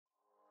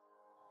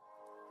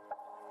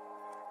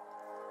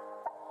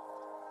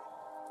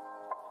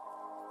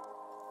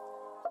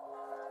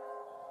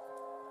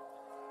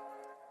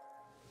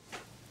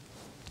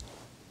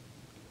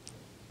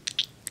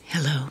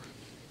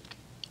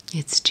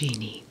It's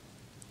Jeannie.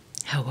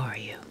 How are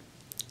you?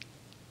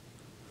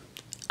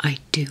 I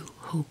do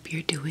hope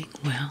you're doing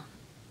well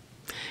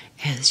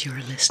as you're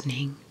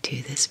listening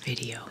to this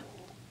video.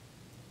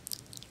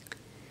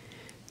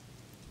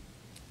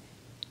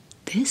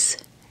 This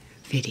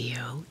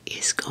video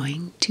is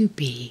going to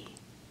be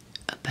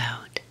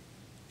about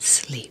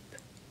sleep,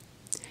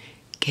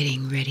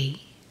 getting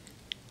ready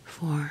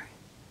for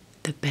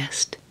the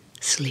best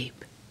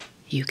sleep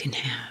you can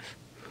have.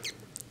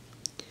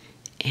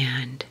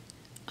 And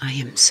I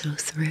am so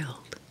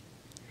thrilled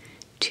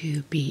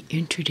to be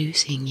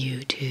introducing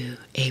you to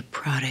a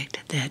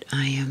product that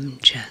I am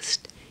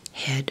just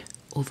head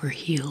over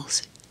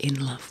heels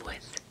in love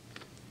with.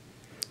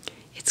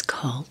 It's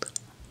called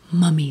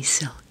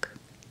MommeSilk.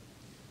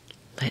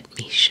 Let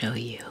me show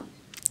you.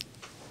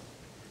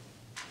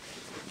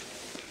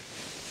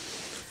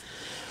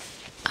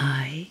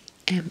 I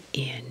am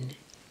in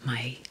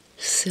my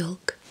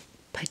silk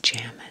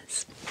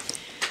pajamas.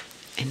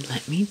 And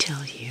let me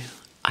tell you,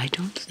 I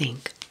don't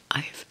think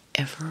I've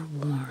ever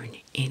worn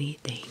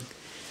anything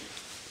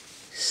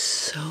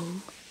so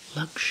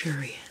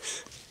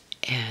luxurious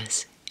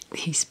as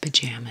these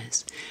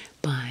pajamas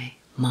by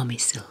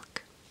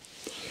MommeSilk.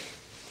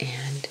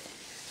 And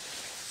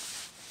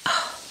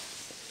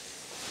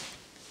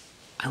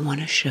I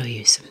want to show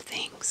you some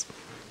things.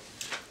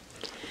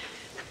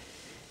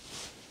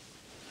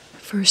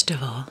 First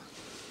of all,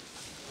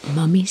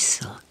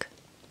 MommeSilk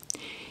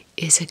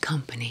is a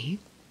company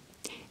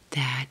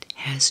that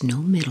has no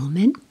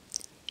middleman.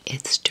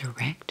 It's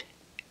direct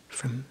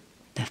from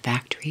the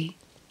factory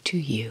to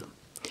you.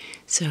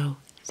 So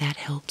that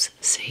helps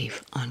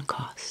save on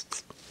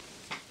costs.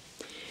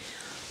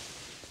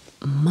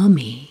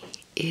 Mummy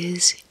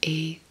is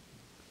a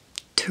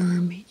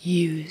term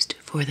used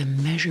for the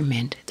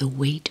measurement, the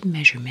weight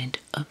measurement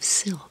of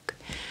silk.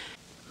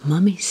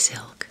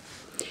 MommeSilk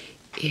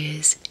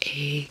is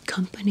a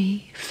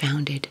company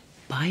founded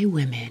by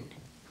women,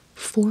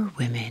 for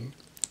women,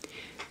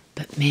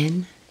 but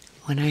men,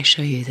 when I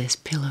show you this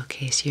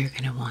pillowcase, you're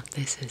going to want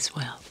this as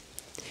well.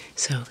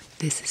 So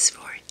this is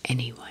for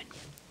anyone.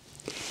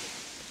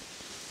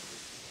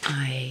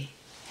 I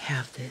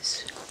have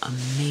this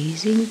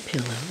amazing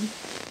pillow.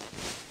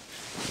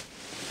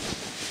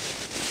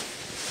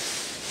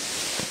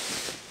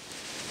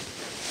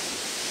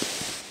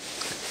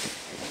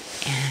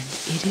 And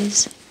it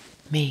is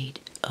made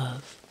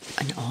of,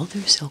 and all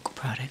their silk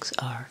products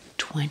are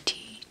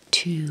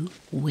 22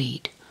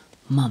 weight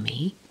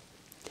mummy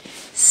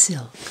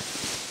silk.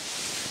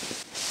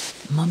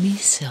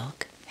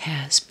 MommeSilk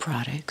has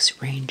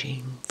products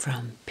ranging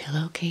from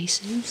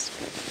pillowcases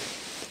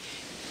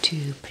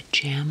to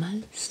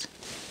pajamas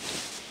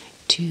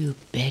to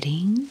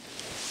bedding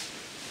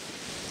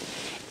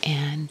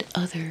and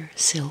other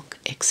silk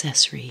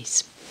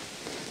accessories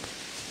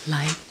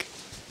like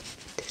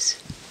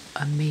this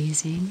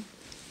amazing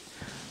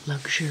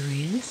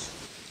luxurious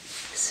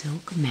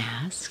silk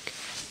mask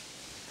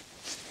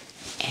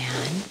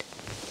and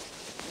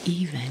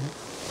even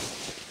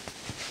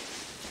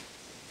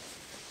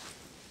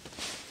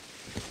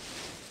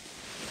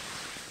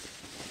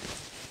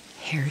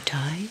hair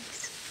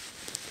ties.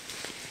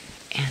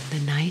 And the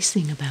nice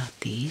thing about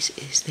these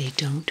is they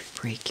don't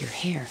break your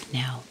hair.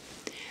 Now,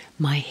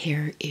 my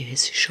hair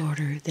is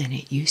shorter than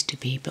it used to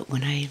be, but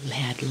when I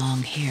had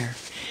long hair,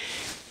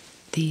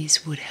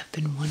 these would have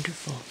been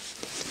wonderful.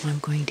 So I'm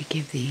going to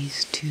give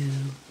these to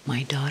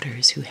my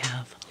daughters who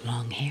have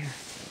long hair.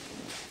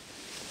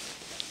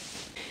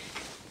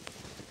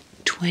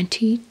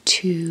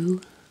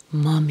 22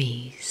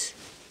 mummies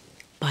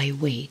by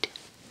weight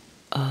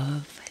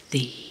of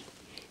the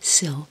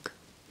silk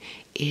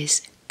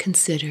is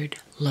considered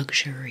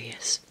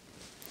luxurious.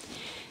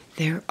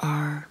 There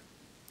are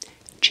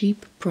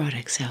cheap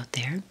products out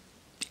there,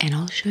 and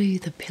I'll show you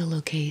the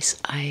pillowcase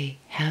I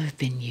have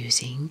been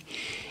using,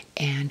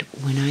 and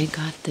when I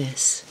got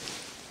this,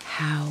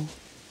 how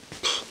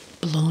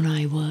blown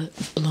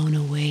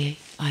away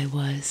I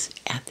was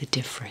at the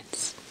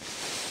difference.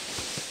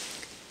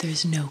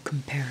 There's no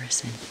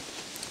comparison.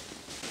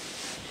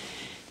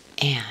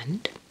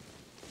 And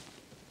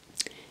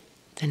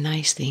the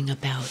nice thing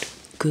about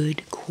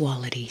good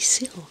quality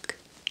silk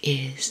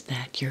is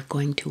that you're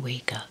going to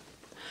wake up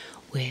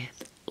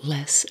with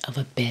less of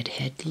a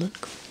bedhead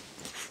look,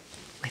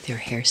 with your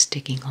hair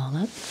sticking all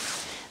up,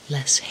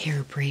 less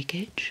hair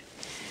breakage,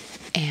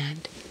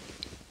 and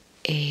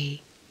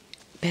a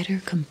better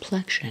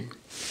complexion.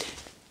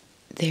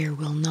 There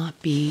will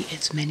not be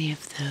as many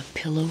of the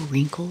pillow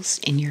wrinkles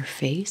in your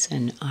face,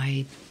 and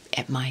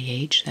at my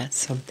age, that's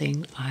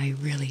something I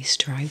really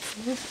strive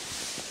for.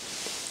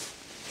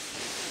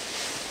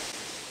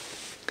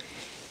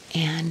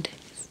 And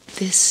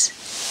this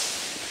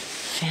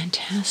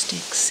fantastic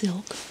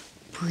silk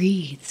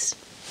breathes.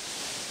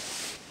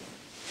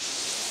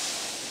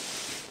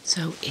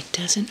 So it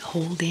doesn't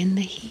hold in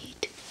the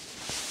heat.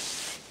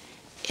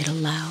 It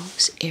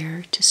allows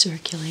air to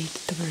circulate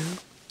through.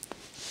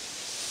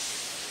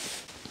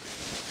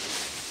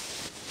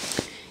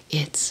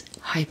 It's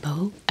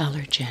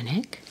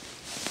hypoallergenic.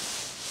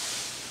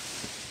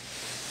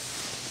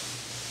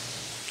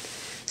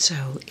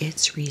 So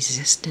it's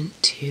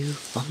resistant to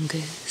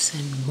fungus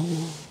and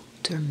mold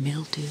or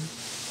mildew.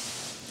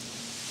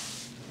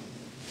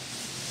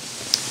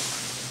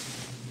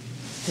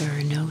 There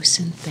are no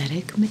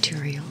synthetic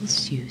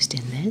materials used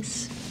in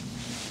this.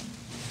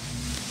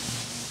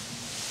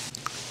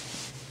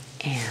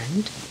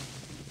 And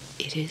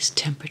it is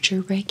temperature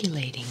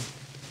regulating.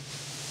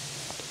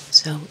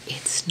 So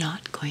it's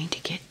not going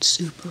to get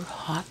super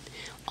hot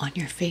on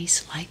your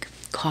face like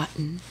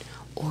cotton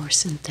or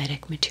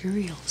synthetic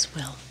materials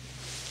will.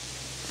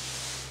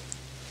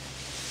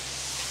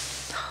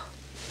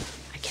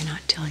 I cannot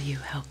tell you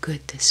how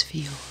good this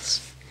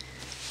feels.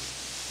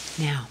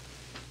 Now,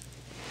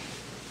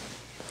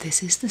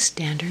 this is the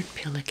standard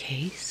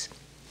pillowcase,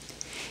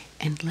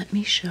 and let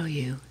me show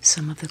you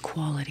some of the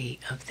quality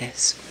of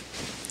this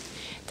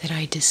that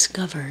I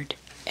discovered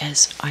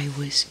as I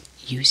was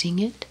using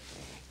it,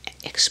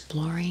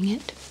 exploring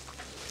it,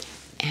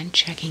 and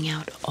checking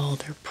out all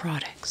their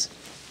products.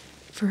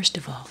 First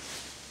of all,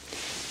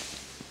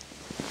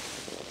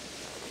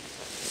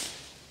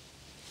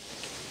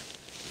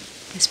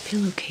 this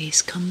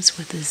pillowcase comes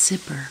with a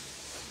zipper.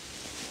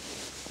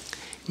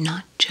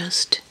 Not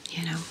just,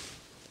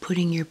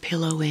 putting your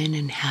pillow in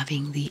and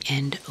having the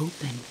end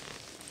open.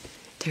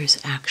 There's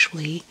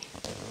actually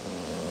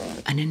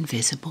an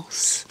invisible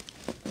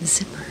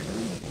zipper.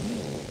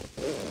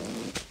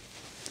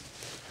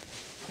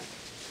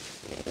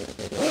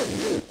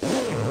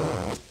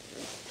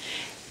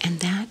 And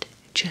that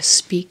just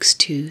speaks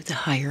to the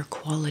higher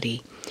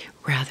quality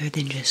rather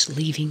than just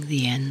leaving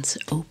the ends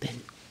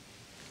open.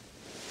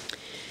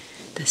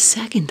 The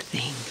second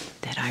thing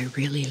that I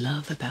really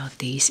love about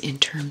these in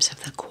terms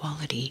of the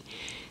quality,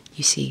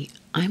 you see,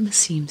 I'm a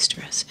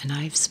seamstress and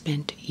I've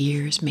spent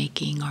years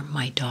making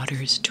my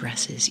daughter's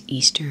dresses,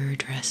 Easter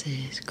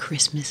dresses,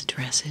 Christmas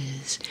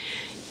dresses,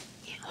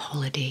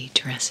 holiday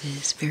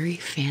dresses, very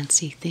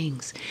fancy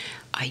things.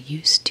 I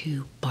used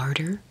to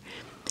barter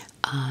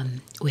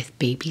with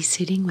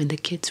babysitting when the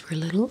kids were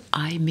little.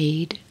 I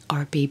made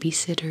our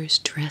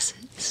babysitters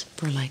dresses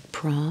for like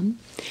prom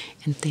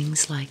and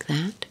things like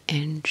that,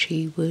 and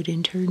she would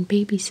in turn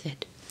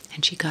babysit,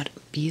 and she got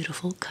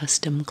beautiful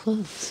custom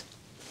clothes.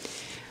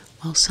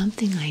 Well,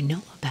 something I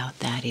know about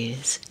that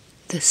is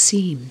the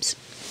seams.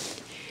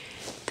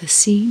 The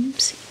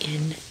seams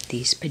in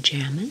these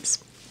pajamas,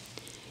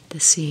 the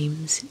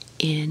seams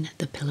in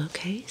the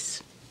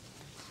pillowcase,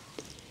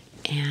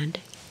 and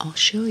I'll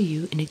show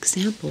you an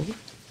example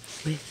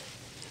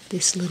with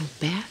this little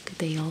bag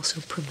they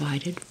also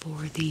provided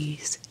for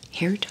these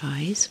hair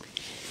ties.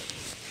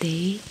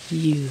 They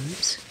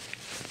use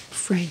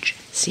French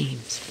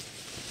seams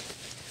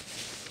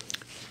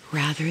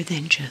rather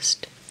than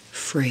just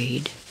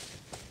frayed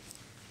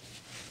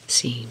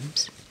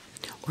seams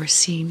or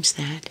seams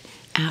that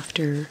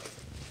after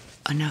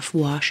enough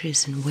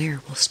washes and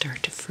wear will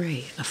start to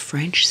fray. A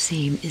French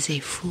seam is a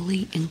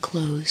fully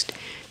enclosed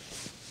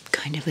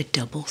kind of a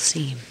double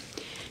seam.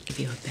 I'll give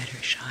you a better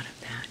shot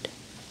of that.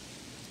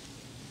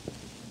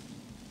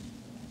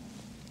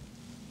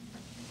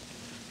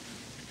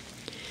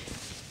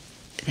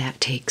 That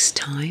takes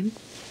time,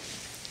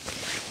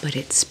 but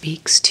it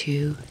speaks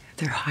to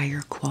their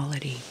higher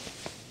quality.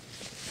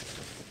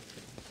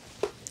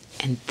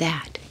 And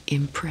that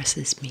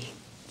impresses me.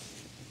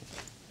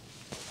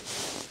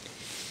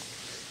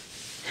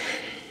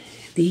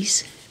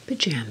 These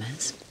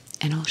pajamas,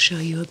 and I'll show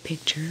you a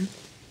picture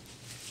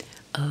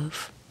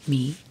of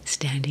me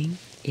standing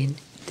in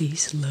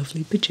these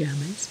lovely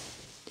pajamas.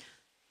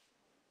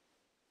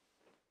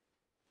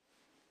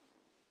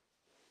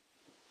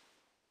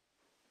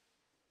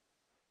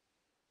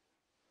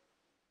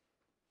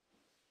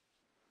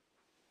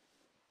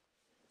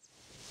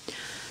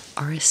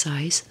 Are a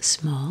size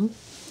small,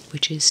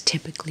 which is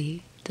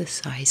typically the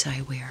size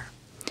I wear.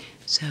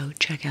 So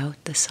check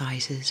out the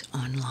sizes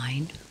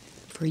online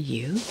for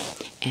you,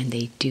 and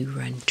they do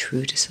run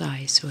true to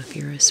size. So if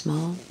you're a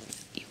small,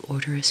 you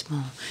order a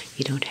small.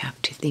 You don't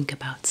have to think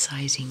about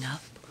sizing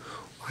up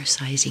or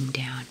sizing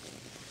down.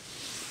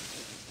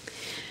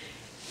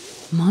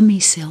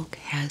 MommeSilk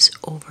has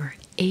over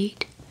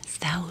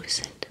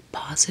 8,000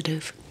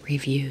 positive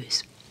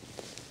reviews.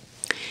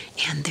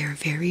 And they're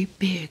very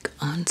big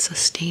on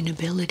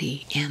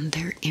sustainability and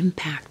their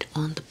impact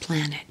on the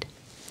planet.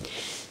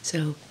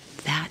 So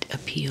that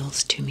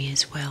appeals to me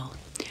as well.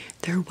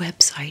 Their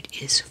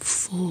website is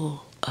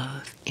full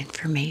of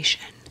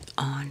information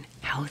on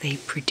how they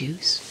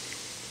produce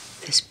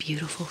this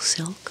beautiful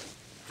silk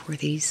for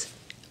these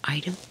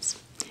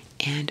items,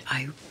 and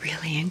I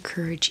really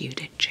encourage you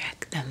to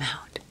check them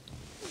out.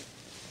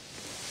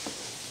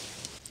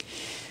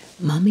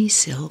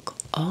 MommeSilk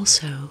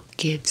also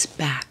gives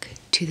back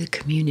to the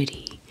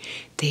community.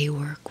 They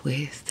work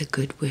with the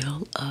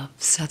Goodwill of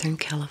Southern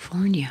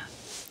California,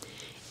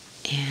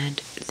 and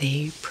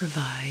they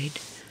provide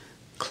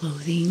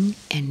clothing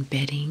and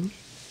bedding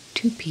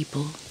to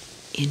people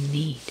in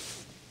need.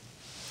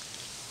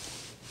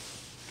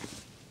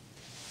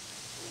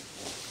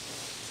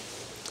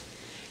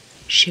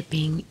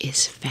 Shipping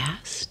is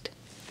fast,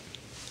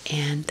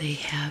 and they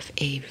have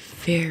a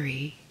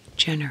very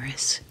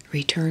generous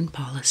return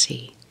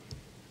policy,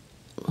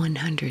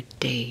 100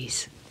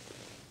 days.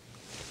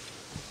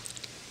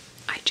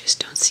 I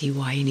just don't see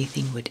why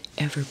anything would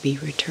ever be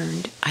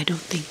returned. I don't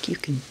think you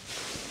can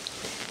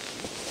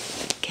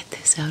get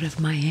this out of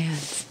my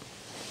hands.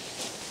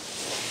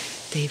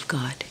 They've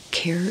got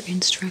care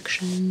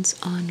instructions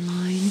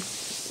online,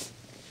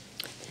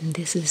 and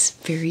this is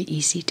very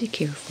easy to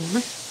care for.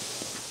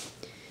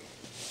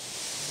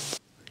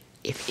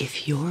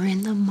 If you're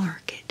in the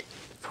market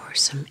for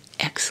some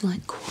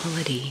excellent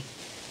quality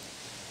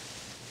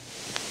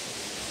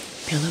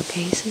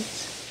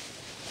pillowcases,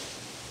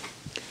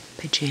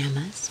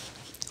 pajamas,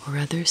 or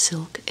other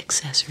silk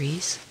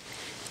accessories,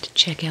 to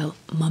check out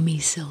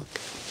MommeSilk.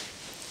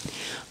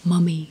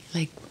 Mummy,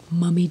 like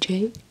Mummy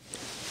J.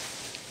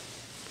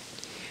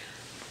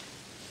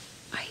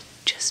 I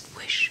just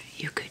wish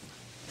you could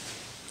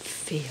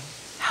feel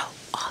how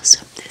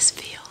awesome this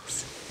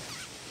feels.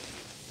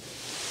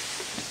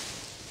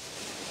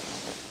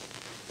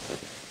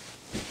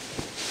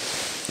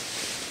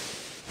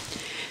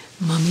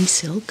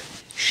 MommeSilk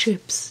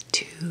ships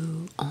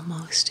to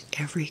almost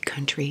every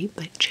country,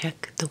 but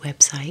check the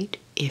website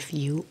if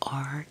you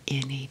are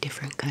in a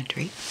different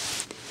country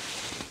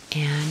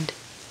and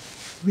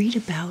read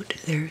about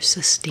their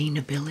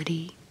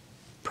sustainability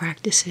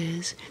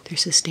practices, their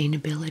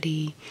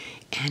sustainability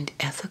and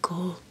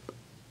ethical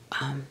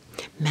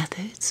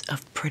methods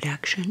of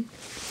production.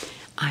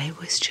 I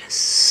was just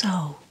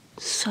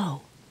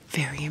so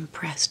very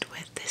impressed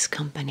with this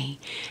company,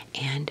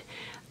 and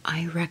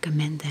I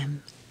recommend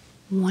them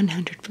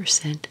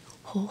 100%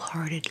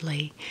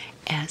 wholeheartedly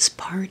as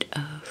part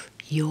of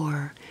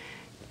your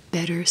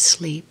better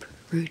sleep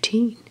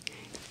routine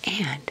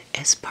and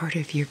as part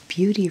of your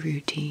beauty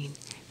routine,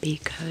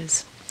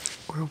 because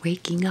we're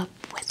waking up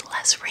with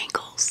less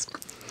wrinkles.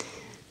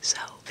 So,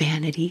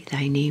 vanity,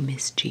 thy name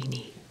is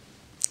Jeannie.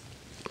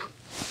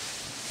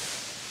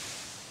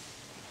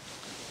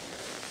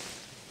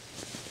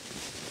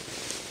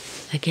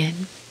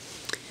 Again,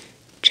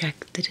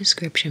 check the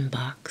description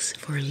box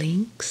for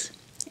links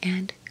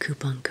and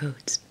coupon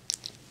codes.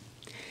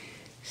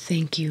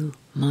 Thank you,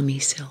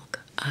 MommeSilk.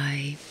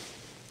 I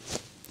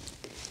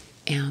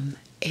am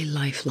a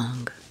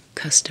lifelong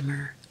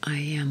customer. I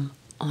am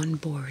on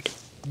board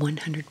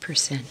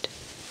 100%.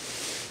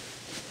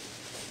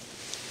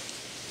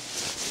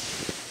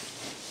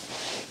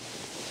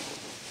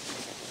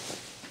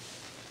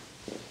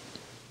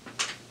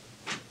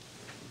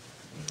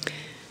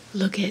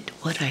 Look at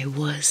what I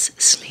was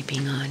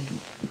sleeping on.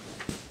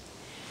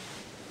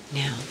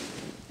 Now,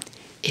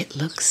 it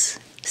looks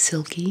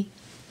silky,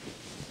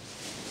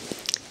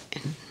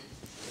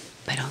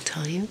 but I'll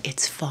tell you,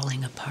 it's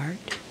falling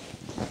apart.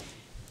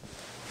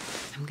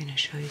 I'm going to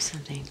show you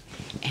something.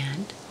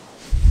 And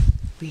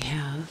we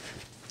have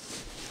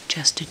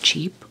just a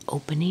cheap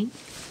opening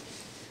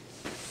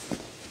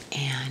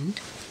and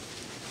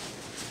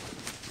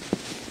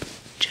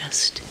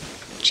just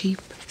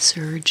cheap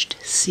serged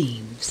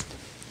seams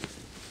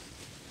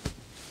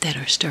that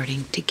are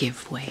starting to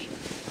give way.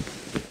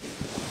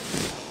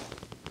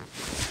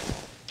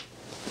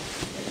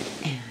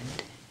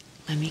 And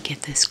let me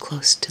get this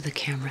close to the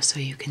camera so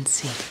you can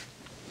see.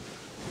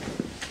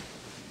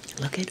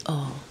 Look at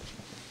all.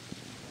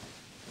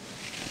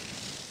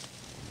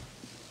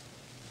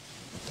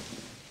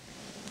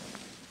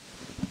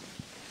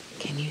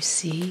 Can you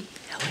see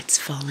how it's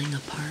falling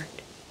apart?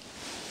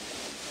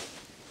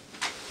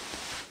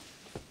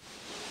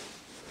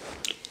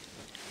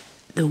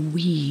 The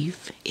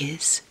weave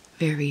is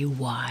very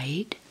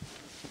wide,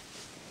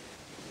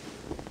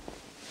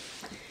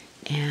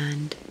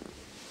 and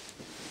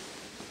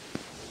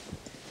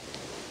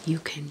you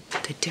can,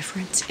 the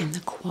difference in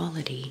the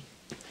quality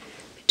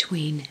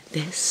between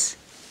this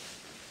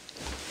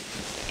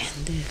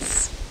and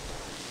this,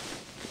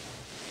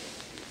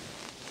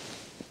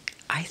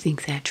 I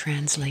think that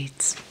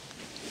translates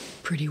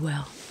pretty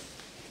well,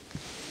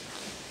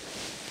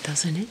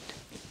 doesn't it?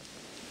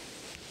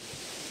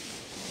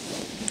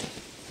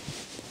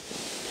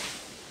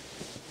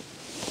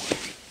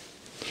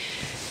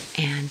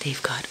 And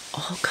they've got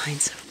all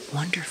kinds of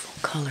wonderful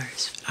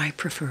colors. I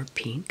prefer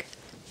pink.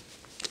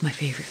 It's my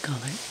favorite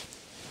color.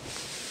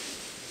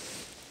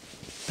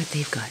 But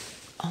they've got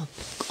all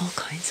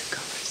kinds of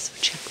colors, so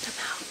check them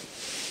out.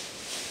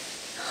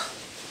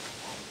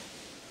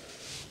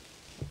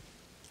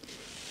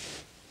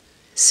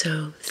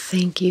 So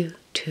thank you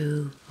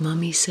to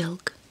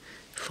MommeSilk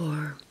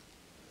for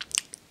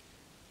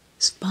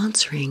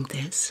sponsoring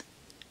this,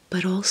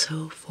 but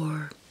also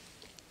for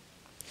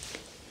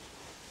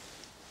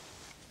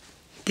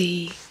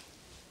the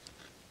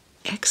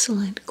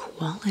excellent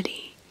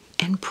quality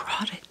and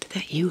product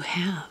that you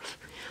have.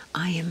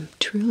 I am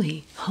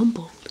truly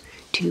humbled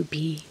to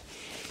be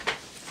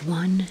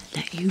one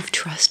that you've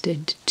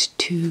trusted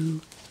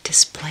to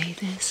display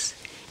this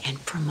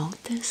and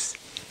promote this,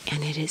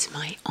 and it is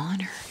my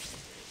honor.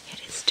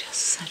 It is just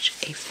such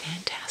a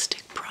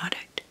fantastic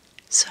product.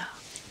 So,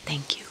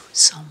 thank you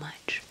so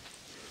much.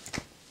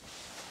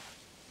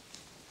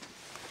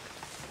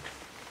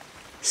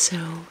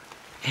 So,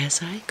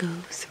 as I go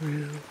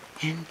through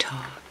and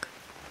talk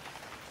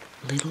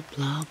little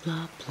blah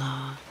blah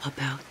blah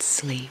about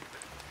sleep,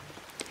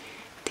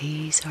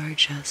 these are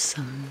just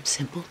some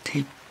simple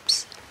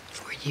tips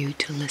for you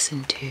to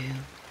listen to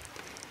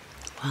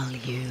while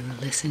you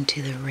listen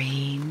to the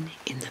rain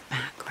in the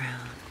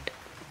background.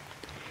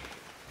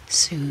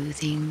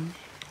 Soothing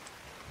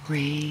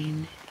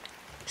rain,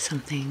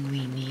 something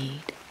we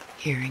need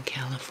here in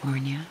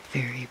California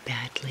very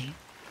badly.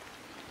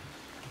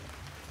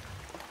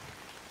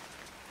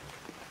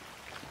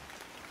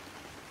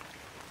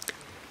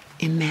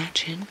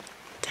 Imagine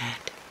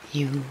that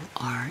you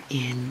are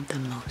in the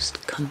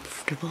most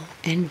comfortable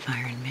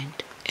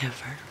environment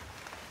ever.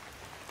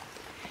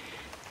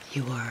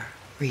 You are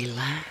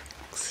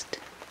relaxed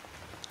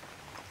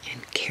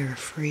and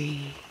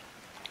carefree.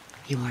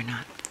 You are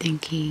not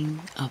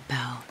thinking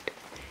about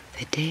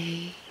the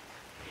day,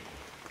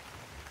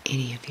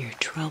 any of your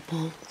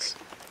troubles,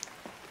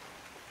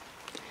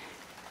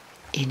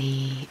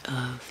 any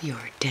of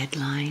your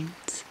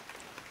deadlines.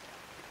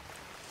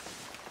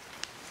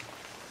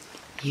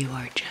 You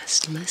are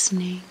just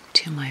listening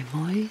to my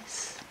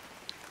voice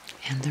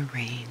and the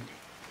rain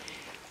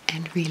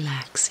and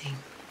relaxing.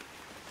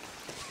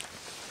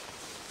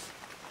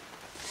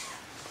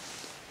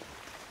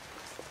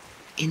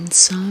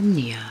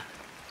 Insomnia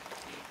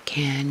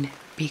can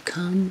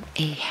become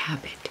a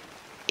habit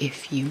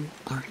if you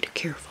aren't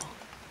careful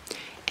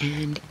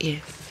and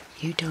if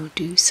you don't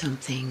do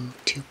something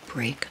to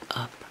break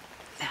up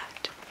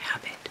that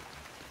habit.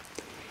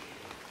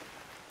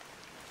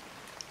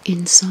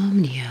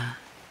 Insomnia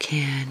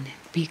can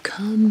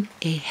become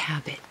a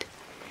habit,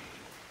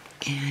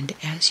 and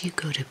as you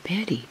go to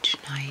bed each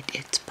night,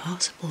 it's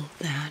possible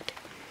that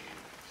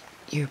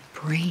your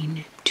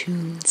brain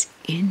tunes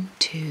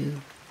into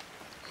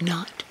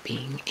not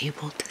being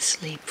able to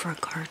sleep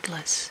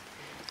regardless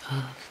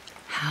of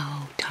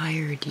how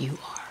tired you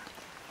are.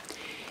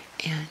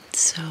 And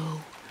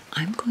so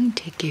I'm going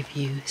to give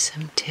you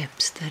some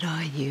tips that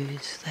I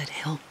use that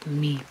help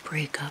me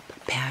break up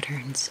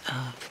patterns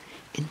of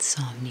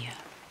insomnia.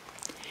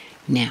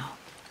 Now,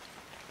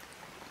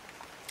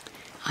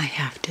 I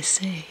have to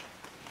say,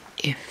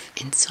 if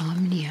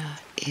insomnia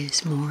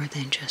is more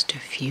than just a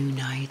few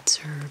nights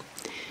or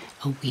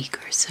a week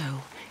or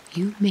so,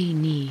 you may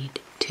need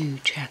to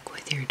check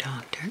with your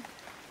doctor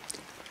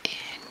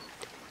and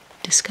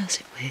discuss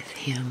it with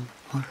him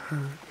or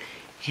her,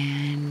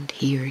 and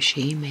he or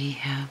she may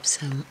have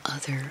some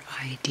other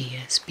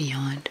ideas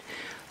beyond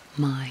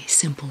my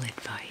simple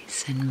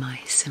advice and my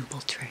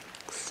simple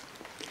tricks.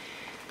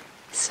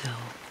 So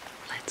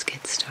let's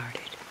get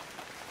started.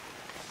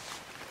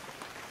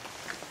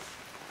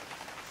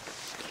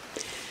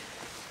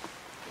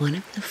 One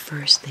of the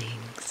first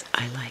things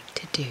I like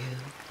to do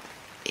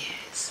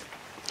is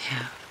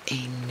have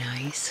a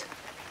nice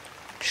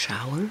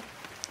shower,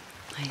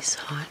 nice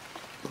hot,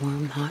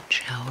 warm hot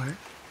shower,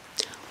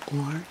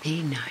 or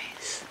a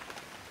nice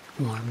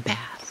warm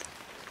bath.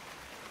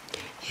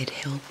 It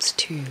helps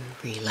to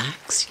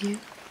relax you,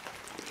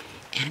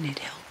 and it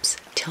helps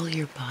tell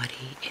your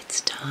body it's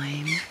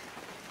time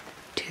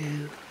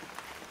to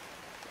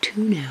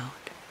tune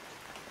out,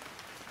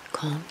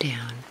 calm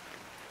down,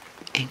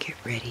 and get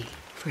ready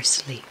for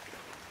sleep.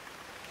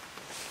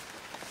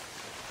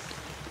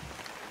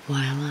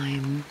 While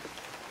I'm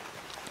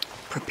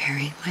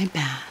preparing my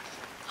bath,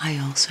 I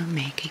also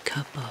make a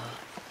cup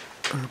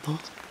of herbal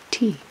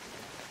tea.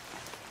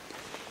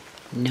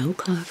 No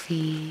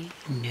coffee,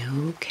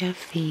 no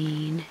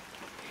caffeine,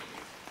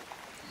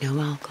 no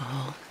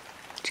alcohol,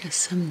 just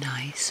some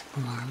nice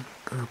warm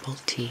herbal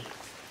tea.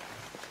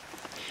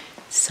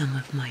 Some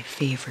of my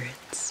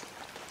favorites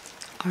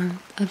are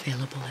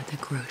available at the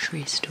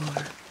grocery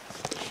store.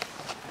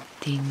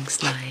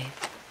 Things like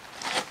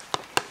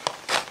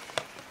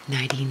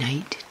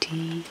nighty-night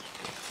tea,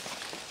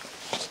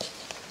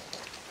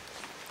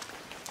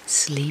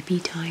 sleepy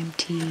time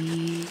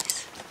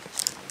teas,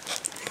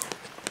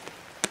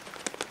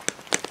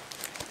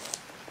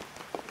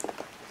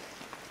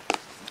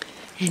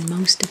 and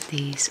most of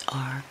these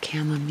are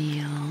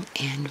chamomile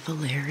and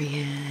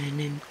valerian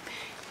and,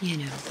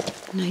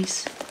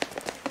 nice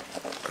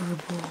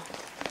herbal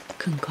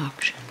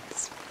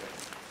concoctions.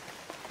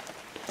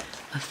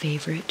 A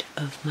favorite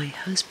of my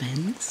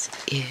husband's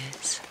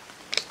is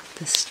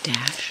the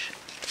Stash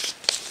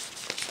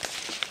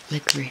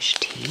licorice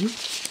tea,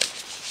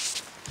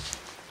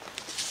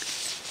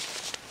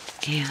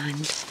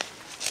 and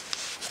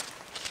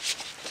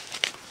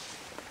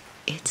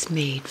it's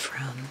made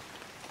from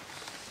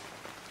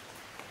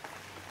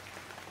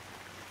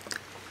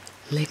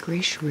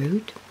licorice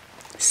root,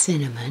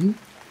 cinnamon,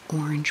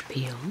 orange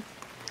peel,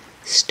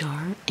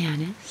 star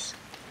anise,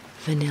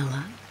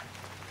 vanilla,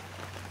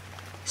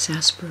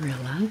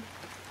 sarsaparilla,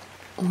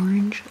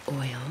 orange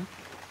oil,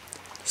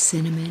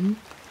 cinnamon,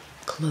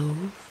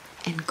 clove,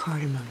 and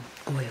cardamom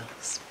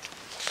oils.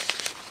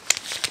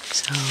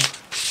 So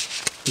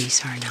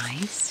these are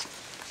nice.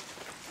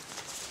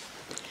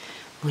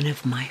 One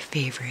of my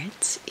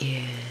favorites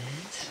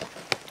is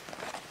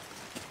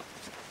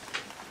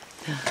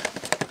the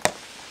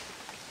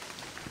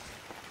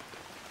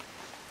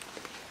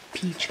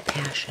Peach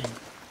Passion.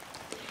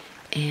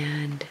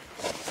 And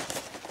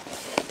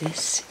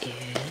this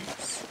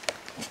is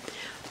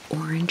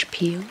orange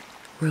peel,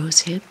 rose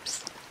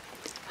hips,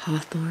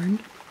 hawthorn,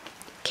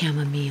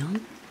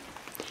 chamomile,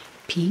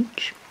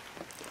 peach,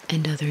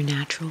 and other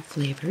natural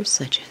flavors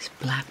such as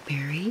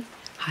blackberry,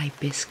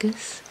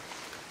 hibiscus,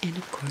 and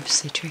of course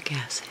citric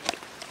acid.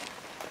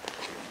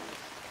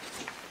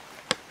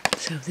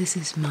 So this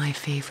is my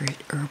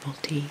favorite herbal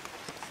tea.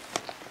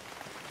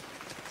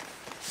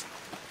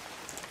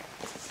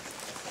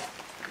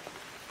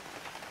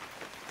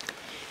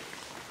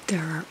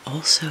 There are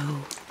also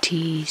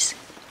teas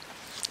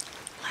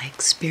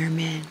like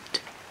spearmint,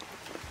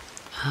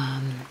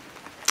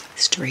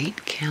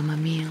 straight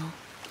chamomile,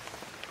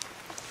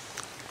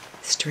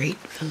 straight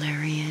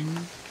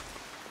valerian,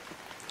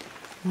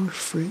 or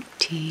fruit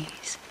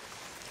teas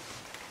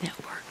that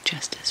work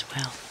just as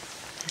well,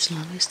 as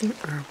long as they're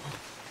herbal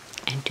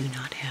and do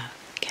not have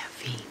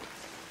caffeine.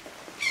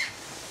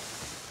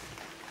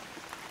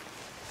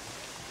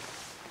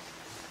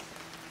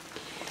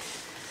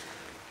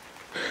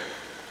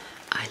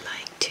 I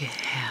like to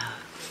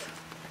have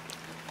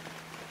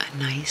a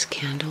nice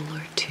candle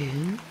or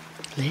two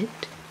lit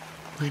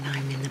when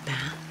I'm in the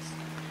bath.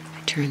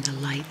 I turn the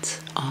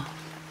lights off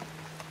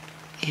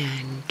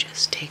and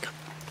just take a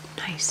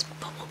nice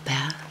bubble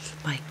bath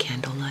by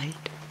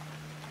candlelight.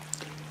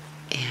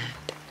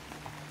 And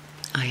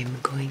I am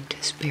going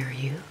to spare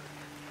you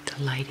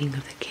the lighting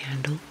of the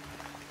candle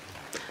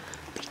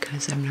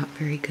because I'm not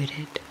very good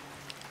at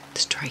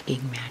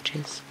striking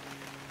matches,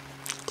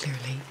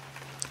 clearly.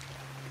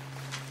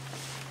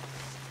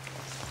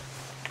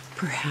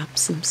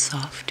 Perhaps some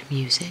soft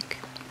music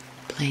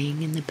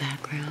playing in the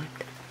background.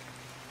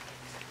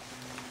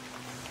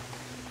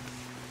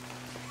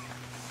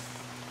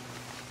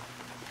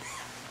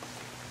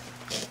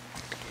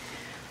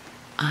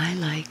 I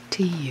like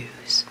to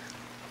use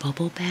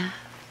bubble bath,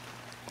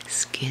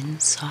 skin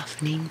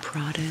softening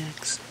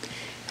products,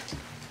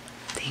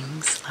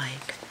 things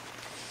like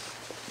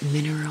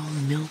mineral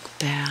milk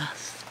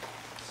bath,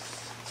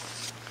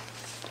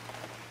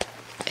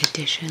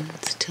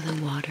 additions to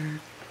the water.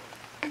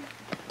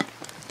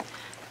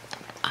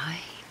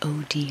 I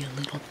OD a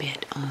little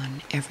bit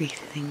on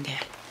everything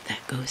that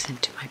goes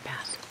into my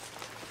bath.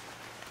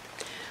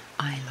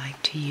 I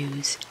like to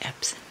use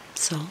Epsom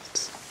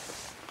salts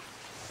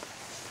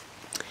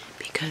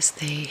because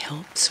they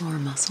help sore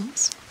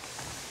muscles,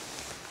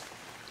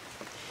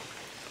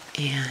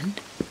 and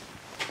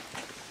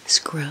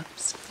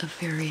scrubs of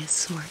various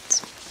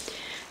sorts.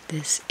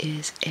 This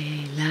is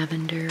a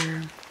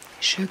lavender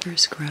sugar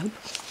scrub,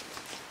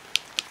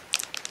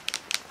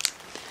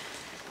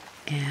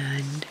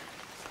 and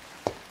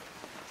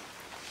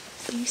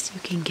these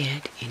you can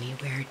get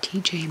anywhere,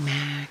 TJ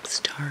Maxx,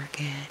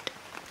 Target,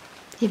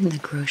 even the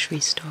grocery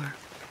store.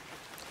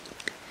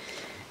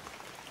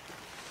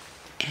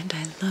 And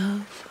I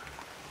love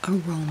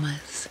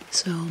aromas,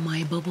 so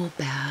my bubble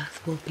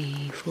bath will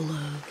be full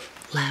of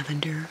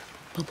lavender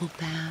bubble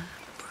bath,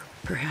 or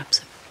perhaps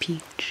a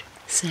peach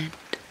scent.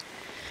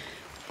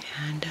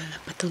 And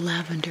but the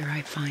lavender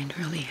I find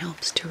really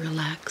helps to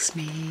relax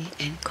me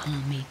and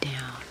calm me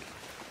down.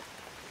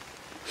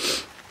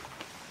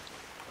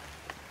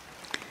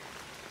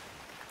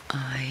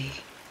 I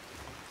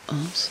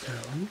also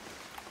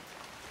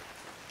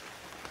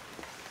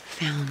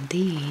found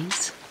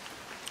these.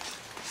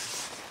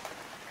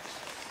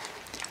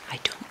 I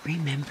don't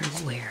remember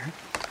where.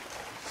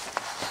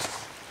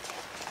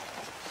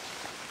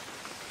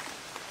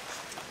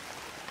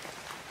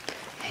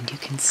 And you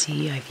can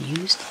see I've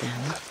used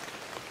them,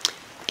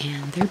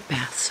 and they're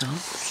bath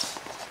salts.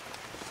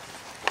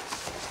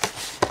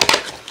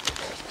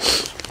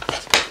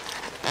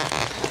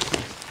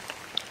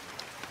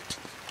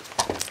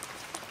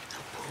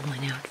 I'll pull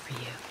one out for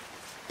you.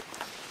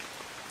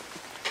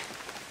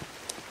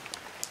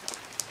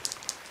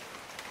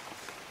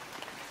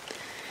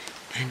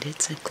 And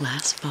it's a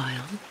glass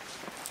vial,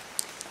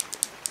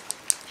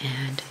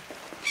 and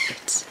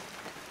it's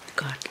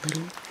got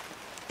little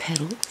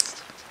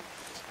petals,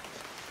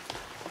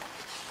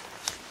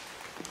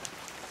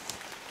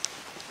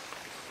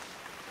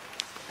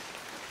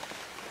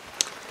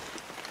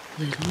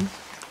 little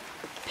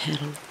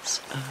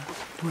petals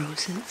of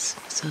roses.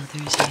 So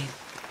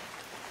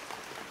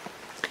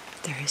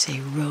there is a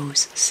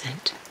rose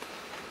scent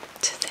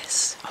to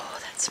this. Oh,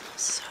 that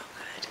smells so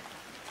good.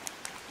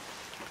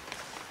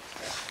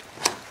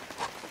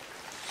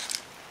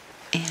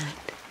 And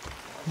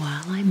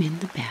while I'm in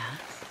the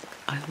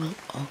bath, I will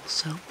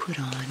also put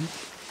on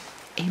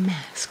a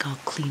mask. I'll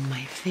clean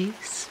my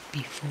face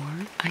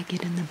before I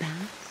get in the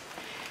bath,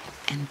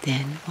 and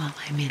then while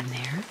I'm in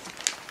there,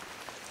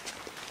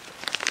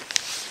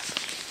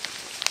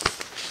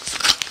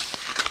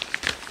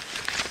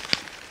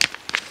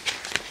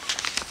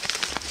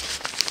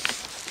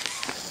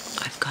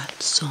 I've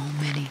got so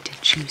many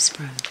to choose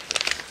from.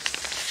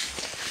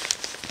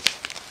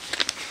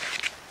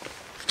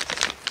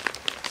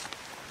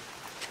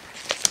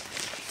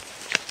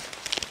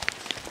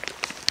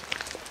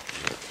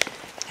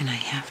 And I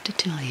have to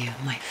tell you,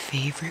 my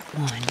favorite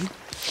one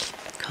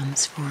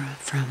comes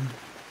from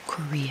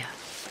Korea.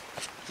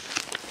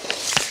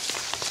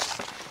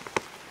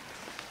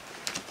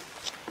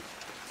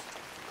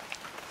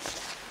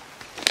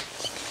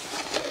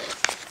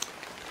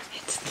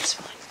 It's this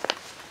one.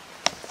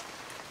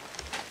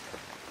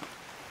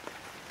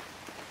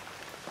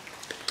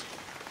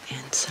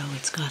 And so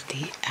it's got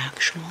the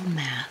actual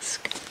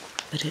mask,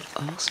 but it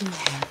also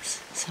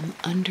has some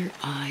under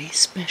eye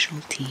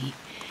specialty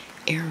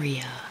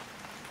area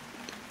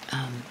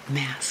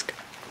mask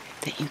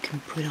that you can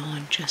put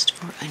on just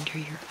for under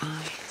your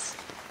eyes.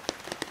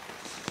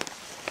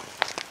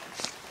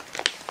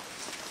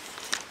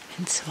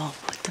 And so I'll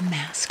put the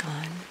mask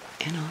on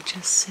and I'll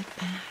just sit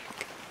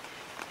back,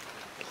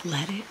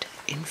 let it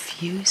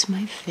infuse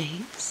my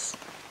face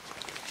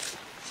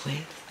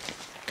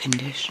with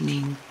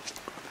conditioning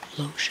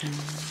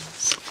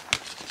lotions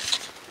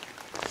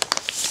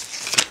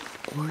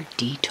or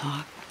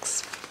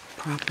detox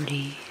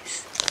properties.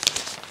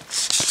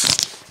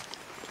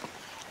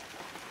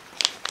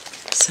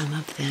 Some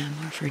of them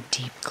are for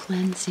deep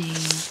cleansing.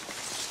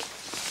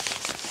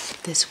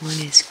 This one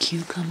is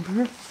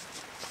cucumber.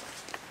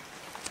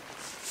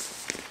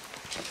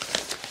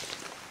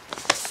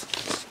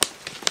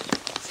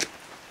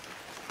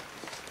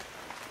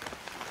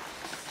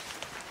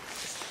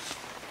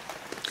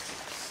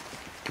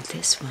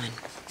 This one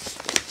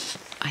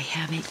I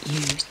haven't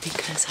used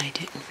because I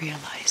didn't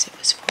realize it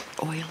was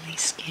for oily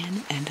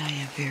skin, and I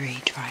have very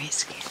dry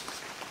skin.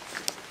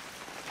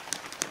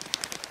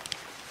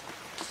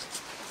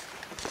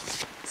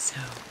 So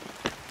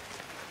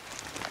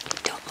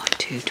I don't want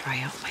to dry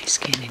out my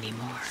skin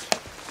anymore.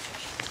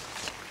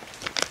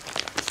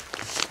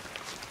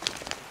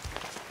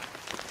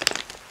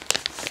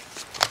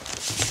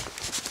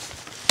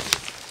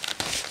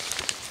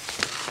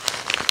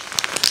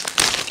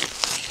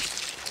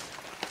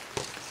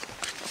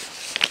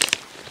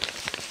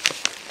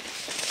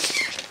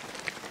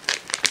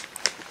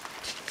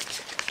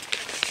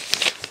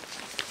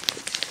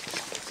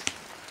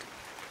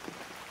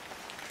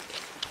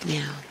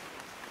 Now,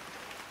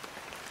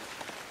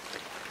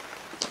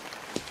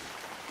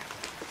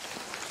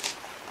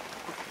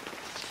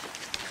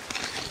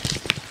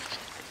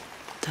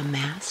 the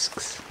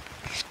masks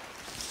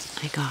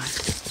I got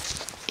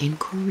in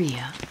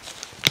Korea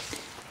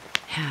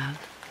have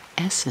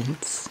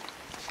essence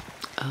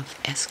of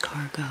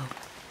escargot,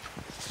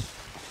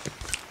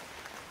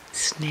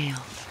 snail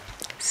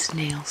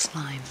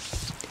slime.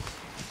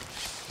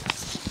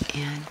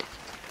 And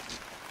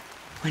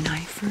when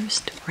I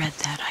first read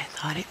that, I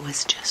thought it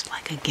was just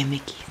like a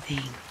gimmicky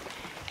thing.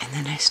 And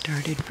then I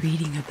started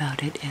reading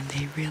about it, and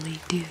they really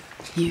do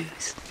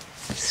use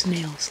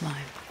snail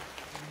slime.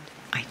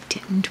 I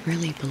didn't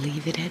really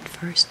believe it at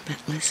first,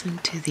 but listen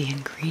to the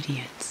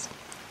ingredients.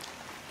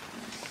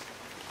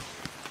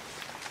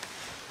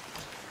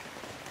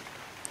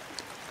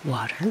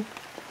 Water,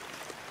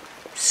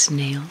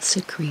 snail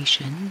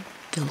secretion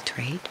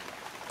filtrate,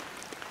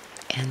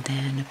 and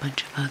then a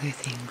bunch of other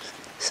things.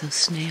 So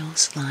snail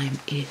slime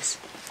is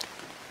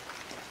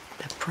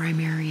the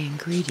primary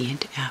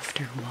ingredient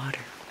after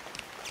water.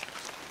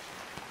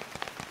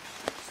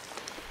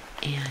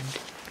 And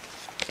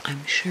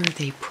I'm sure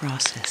they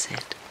process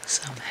it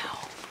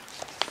somehow.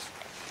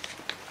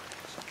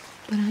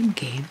 But I'm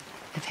game.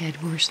 I've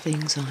had worse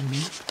things on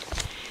me.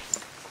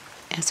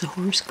 As a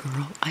horse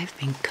girl, I've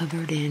been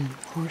covered in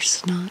horse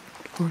snot,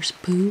 horse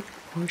poo,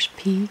 horse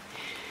pee,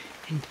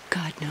 and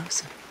God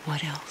knows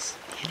what else,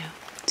 you know.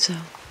 So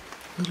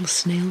little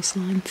snail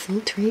slime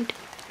filtrate,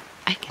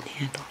 I can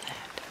handle that.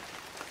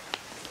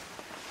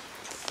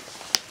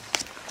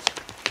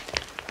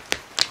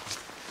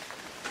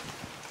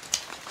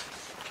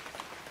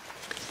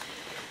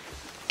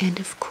 And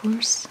of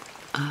course,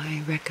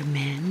 I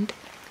recommend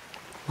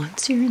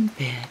once you're in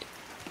bed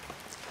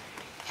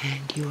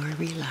and you are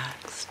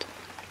relaxed,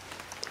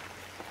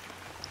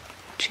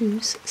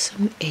 choose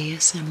some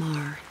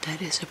ASMR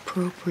that is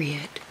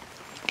appropriate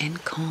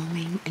and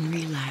calming and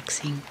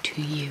relaxing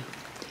to you.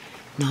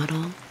 Not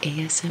all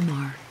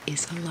ASMR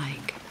is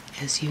alike,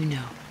 as you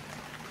know.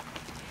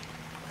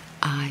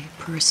 I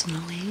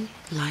personally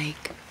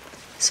like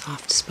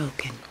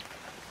soft-spoken.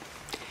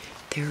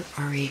 There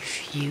are a very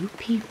few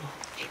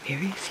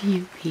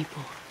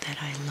people that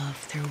I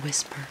love their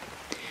whisper,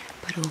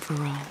 but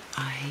overall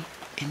I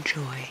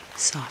enjoy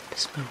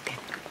soft-spoken.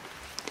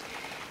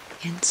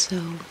 And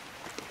so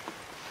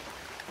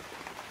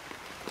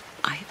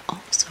I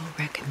also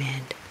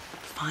recommend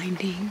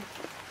finding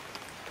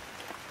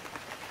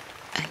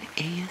an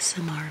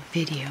ASMR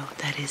video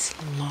that is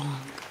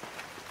long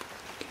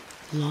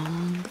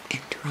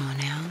and drawn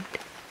out,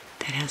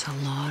 that has a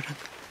lot of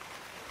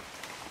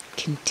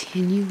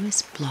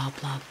continuous blah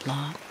blah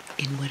blah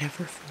in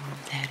whatever form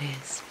that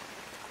is.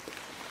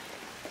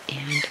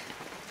 And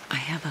I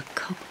have a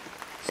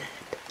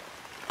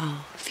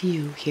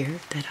few here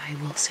that I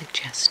will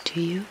suggest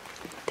to you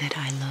that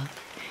I love,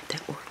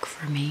 that work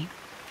for me.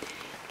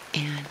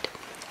 And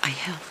I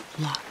have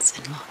lots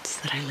and lots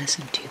that I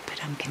listen to,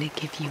 but I'm going to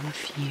give you a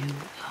few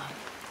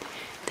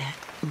that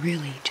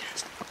really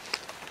just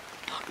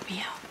knocked me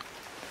out.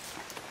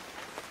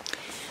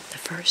 The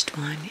first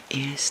one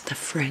is the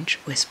French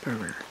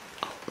Whisperer.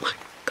 Oh my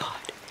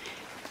God.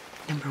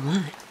 Number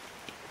one,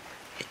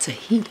 it's a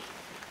he.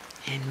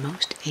 And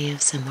most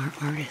ASMR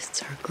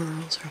artists are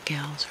girls or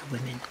gals or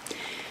women.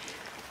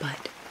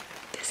 But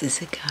this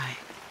is a guy.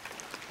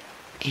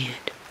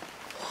 And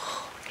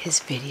whoa, his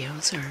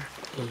videos are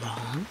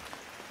long.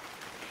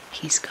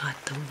 He's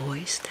got the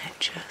voice that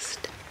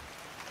just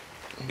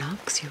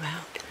knocks you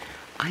out.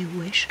 I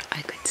wish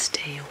I could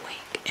stay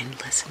awake and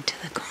listen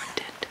to the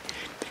content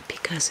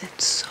because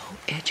it's so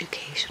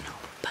educational,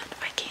 but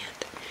I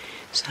can't.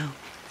 So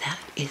that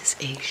is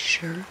a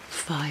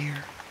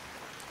surefire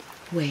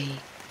way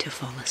to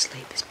fall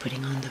asleep, is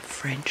putting on the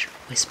French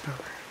Whisperer,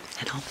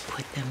 and I'll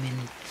put them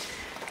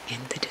in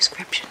the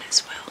description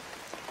as well.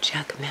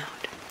 Check him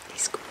out.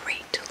 He's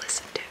great to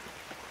listen to.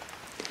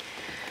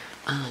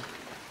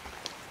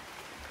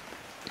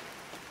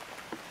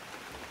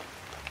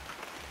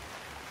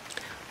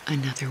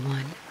 Another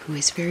one who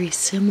is very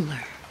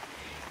similar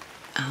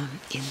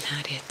in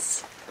that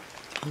it's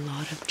a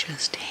lot of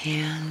just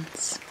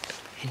hands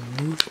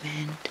and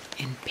movement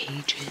and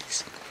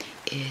pages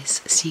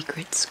is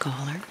Secret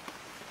Scholar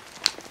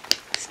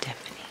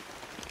Stephanie.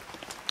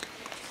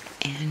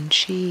 And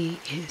she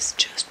is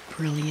just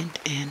brilliant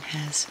and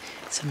has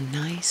some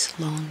nice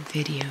long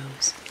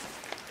videos.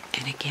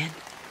 And again,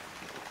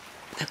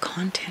 the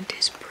content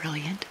is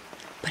brilliant,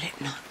 but it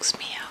knocks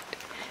me out.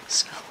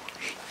 So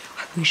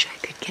I wish I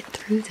could get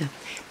through them,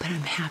 but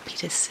I'm happy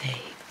to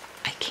say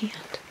I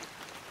can't.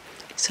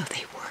 So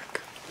they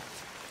work.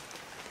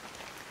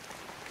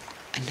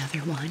 Another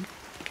one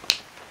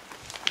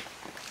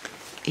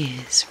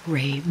is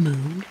Ray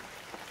Moon.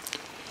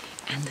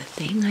 And the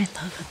thing I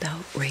love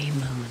about Ray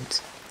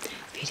Moon's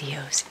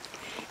videos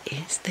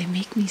is they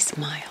make me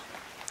smile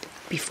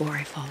before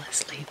I fall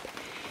asleep,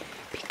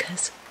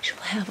 because she'll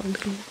have a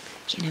little,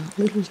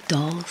 a little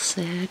doll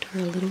set or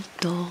a little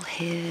doll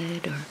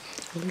head or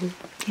a little,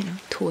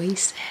 toy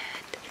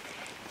set,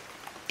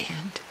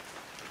 and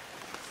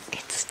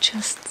it's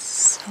just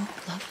so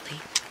lovely.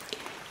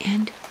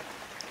 And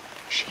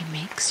she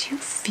makes you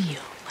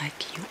feel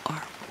like you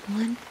are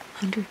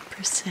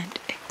 100%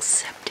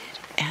 accepted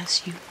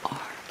as you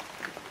are.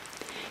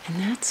 And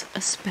that's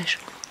a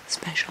special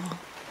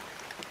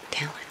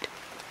talent.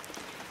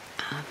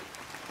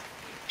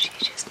 She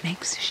just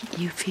makes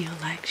you feel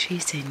like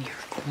she's in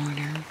your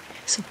corner,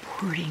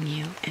 supporting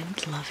you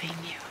and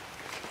loving you.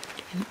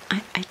 And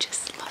I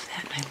just love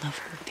that, and I love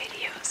her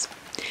videos.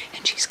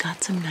 And she's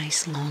got some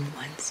nice long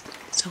ones,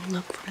 so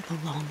look for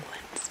the long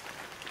ones.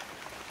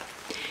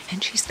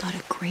 And she's got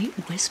a great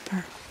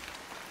whisper.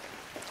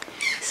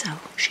 So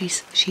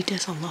she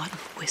does a lot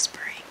of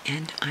whispering,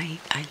 and I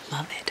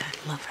love it.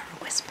 I love her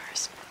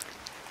whispers.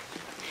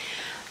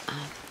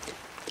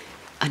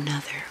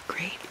 Another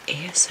great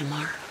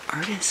ASMR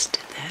artist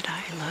that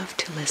I love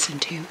to listen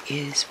to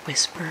is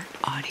Whispered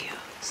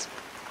Audio's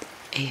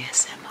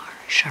ASMR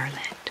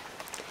Charlotte.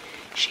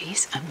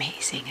 She's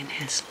amazing and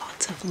has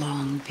lots of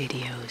long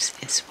videos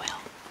as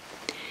well.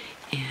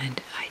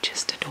 And I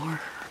just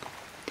adore her.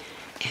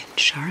 And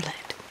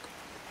Charlotte,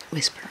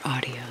 Whisper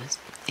Audio's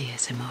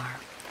ASMR,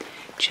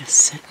 just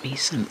sent me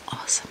some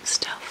awesome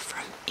stuff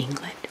from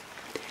England.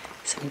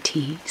 Some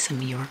tea,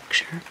 some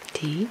Yorkshire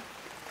tea,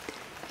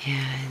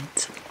 and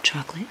some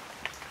chocolate,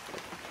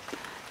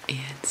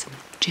 and some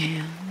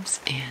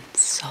jams, and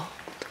salt,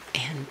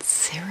 and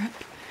syrup.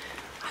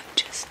 I'm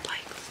just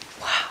like,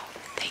 wow,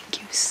 thank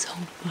you so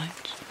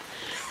much.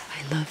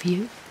 I love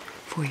you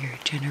for your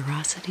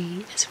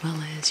generosity as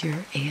well as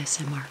your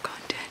ASMR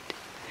content.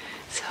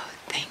 So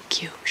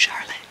thank you,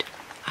 Charlotte.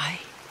 I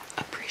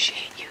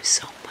appreciate you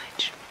so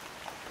much.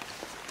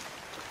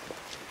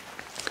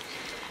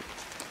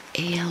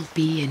 ALB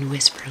in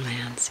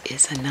Whisperlands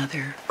is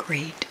another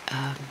great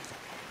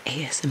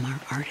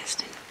ASMR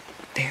artist, and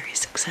very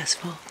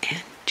successful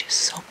and just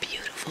so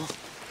beautiful.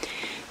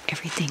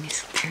 Everything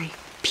is very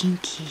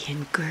pinky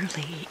and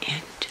girly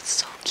and just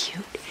so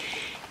cute.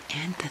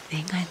 And the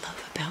thing I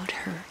love about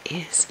her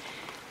is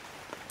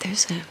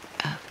there's a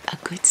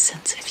good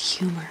sense of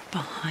humor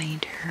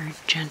behind her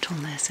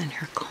gentleness and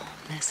her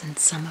calmness, and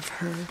some of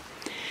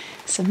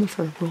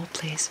her role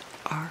plays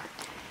are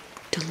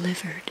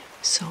delivered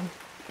so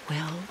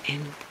well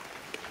and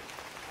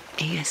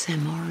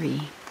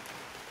ASMR-y,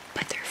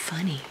 but they're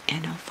funny,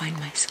 and I'll find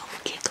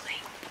myself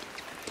giggling.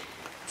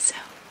 So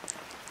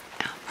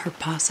her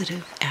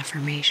positive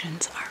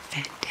affirmations are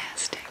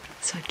fantastic,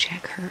 so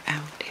check her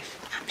out.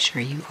 If I'm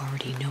sure you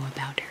already know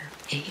about her,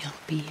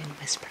 ALB in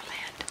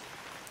Whisperland.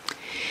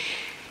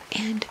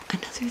 And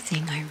another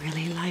thing I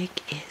really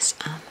like is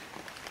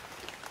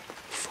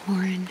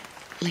foreign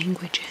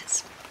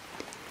languages.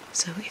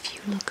 So if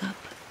you look up,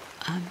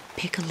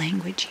 pick a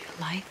language you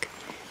like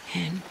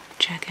and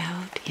check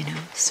out,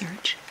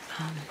 search.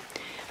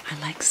 I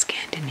like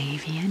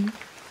Scandinavian,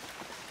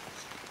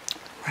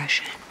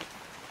 Russian,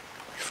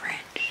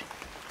 French,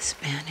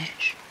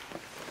 Spanish,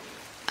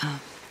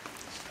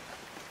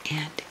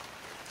 and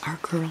our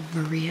girl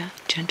Maria,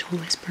 Gentle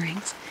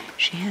Whisperings,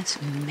 she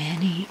has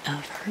many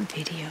of her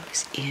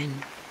videos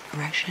in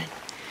Russian.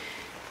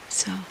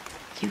 So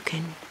you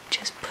can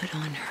just put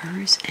on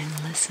hers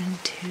and listen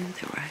to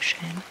the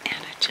Russian,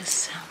 and it just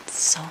sounds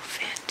so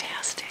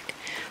fantastic.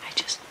 I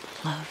just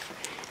love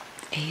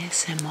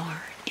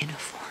ASMR in a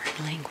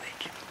foreign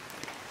language.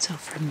 So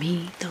for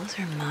me, those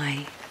are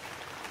my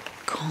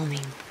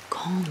calming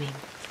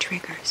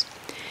triggers.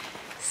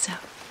 So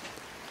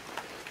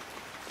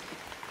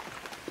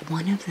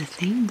one of the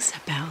things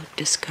about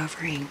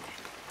discovering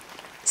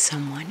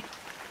someone's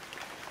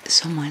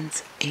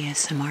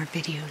ASMR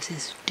videos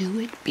is do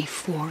it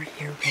before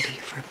you're ready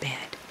for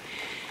bed,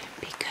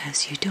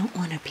 because you don't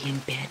want to be in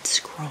bed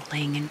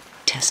scrolling and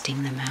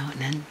testing them out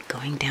and then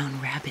going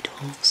down rabbit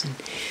holes and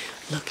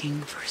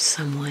looking for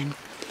someone.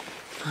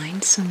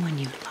 Find someone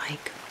you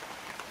like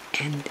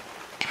and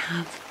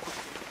have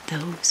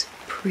those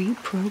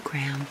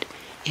pre-programmed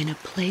in a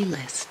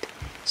playlist,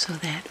 so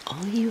that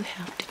all you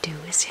have to do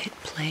is hit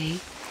play,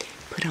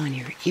 put on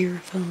your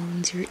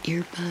earphones, your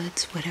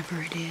earbuds,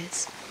 whatever it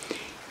is,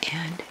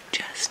 and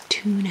just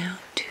tune out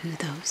to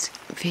those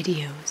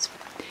videos.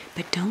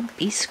 But don't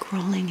be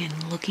scrolling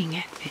and looking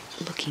up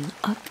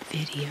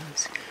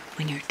videos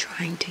when you're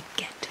trying to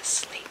get to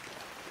sleep.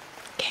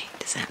 Okay,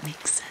 does that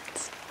make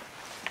sense?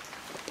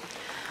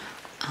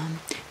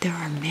 There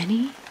are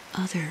many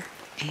other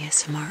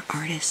ASMR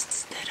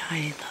artists that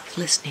I love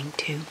listening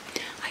to.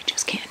 I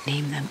just can't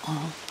name them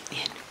all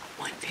in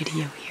one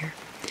video here.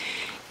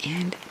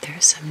 And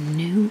there's some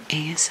new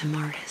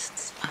ASMR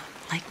artists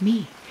like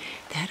me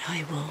that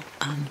I will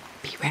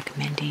be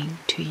recommending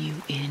to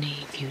you in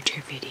a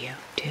future video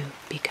too,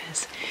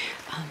 because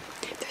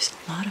there's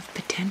a lot of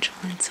potential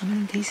in some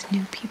of these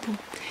new people,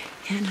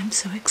 and I'm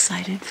so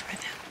excited for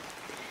them.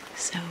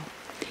 So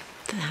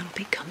that'll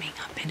be coming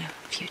up in a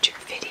future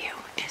video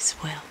as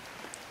well.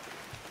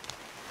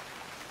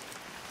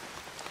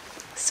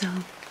 So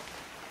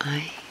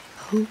I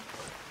hope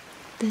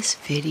this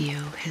video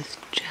has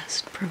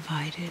just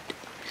provided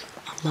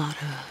a lot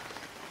of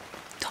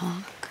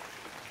talk,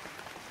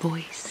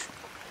 voice,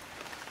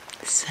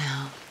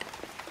 sound,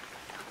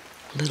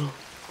 little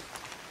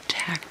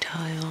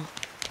tactile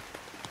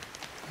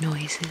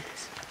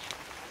noises,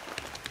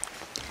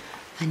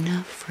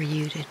 enough for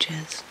you to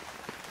just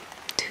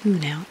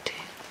tune out to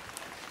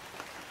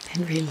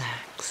and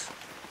relax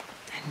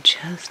and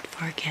just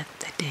forget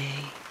the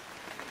day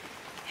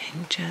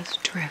and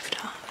just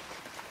drift off.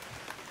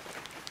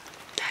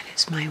 That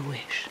is my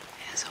wish,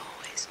 as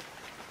always.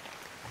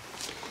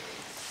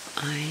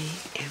 I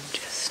am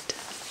just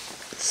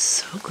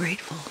so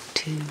grateful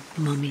to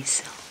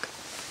MommeSilk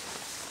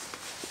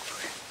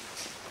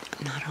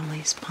for not only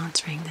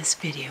sponsoring this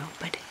video,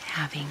 but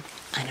having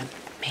an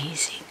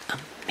amazing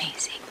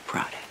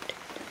product.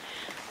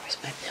 Where's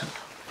my pillow?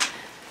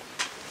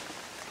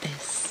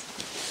 This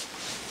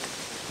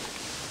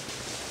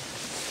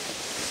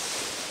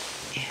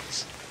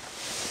is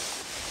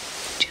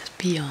just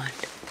beyond.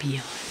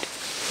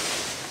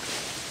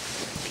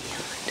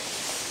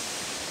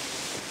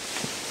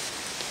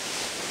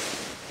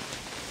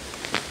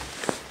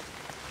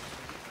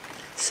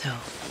 So,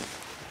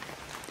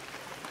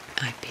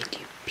 I bid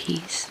you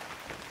peace.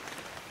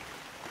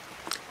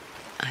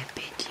 I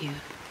bid you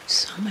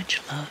so much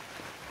love.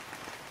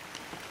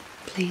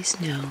 Please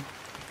know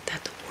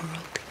that the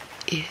world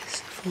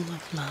is full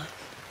of love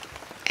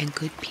and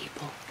good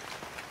people.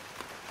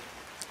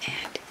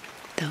 And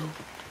though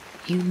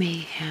you may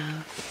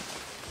have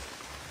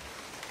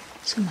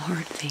some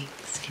hard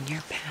things in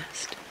your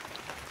past,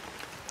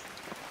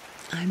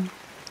 I'm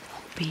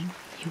hoping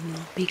you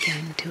will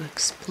begin to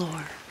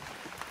explore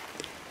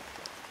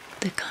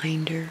the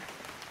kinder,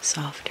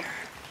 softer,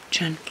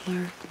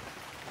 gentler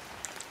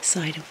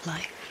side of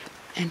life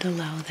and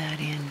allow that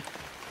in,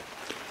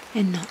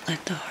 and not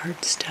let the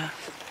hard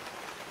stuff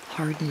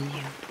harden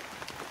you.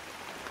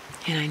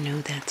 And I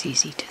know that's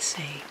easy to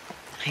say.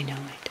 I know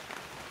it.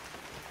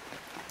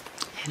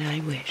 And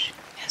I wish,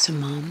 as a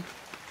mom,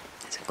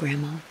 as a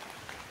grandma,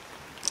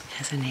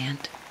 as an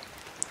aunt,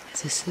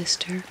 as a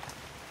sister,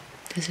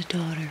 as a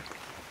daughter,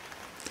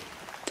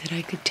 that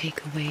I could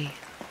take away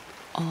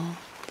all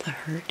the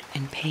hurt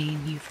and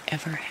pain you've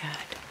ever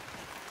had.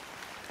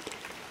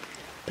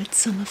 But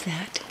some of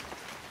that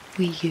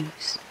we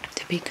use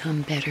to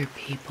become better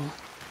people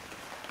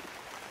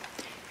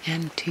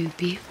and to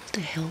be able to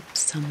help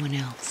someone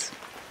else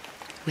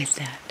with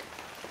that.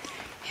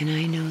 And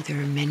I know there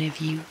are many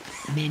of you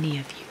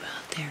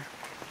out there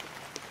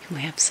who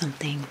have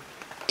something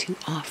to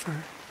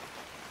offer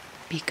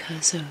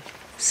because of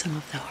some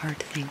of the hard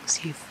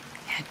things you've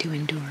had to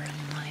endure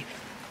in life.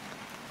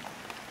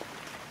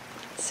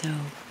 So,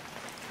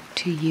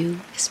 to you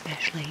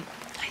especially,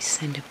 I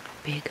send a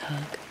big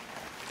hug,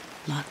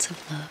 lots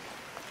of love,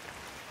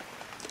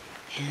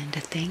 and a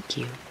thank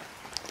you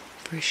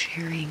for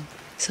sharing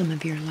some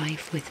of your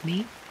life with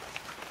me.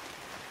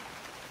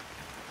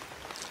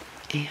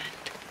 And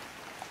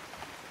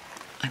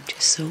I'm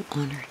just so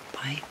honored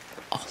by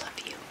all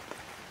of you.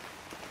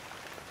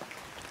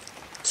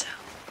 So,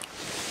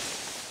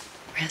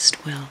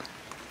 rest well,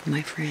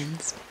 my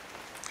friends,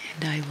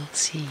 and I will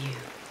see you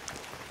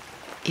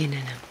in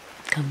an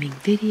upcoming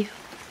video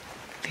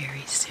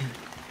very soon.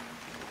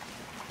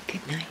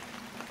 Good night,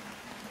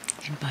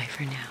 and bye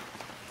for now.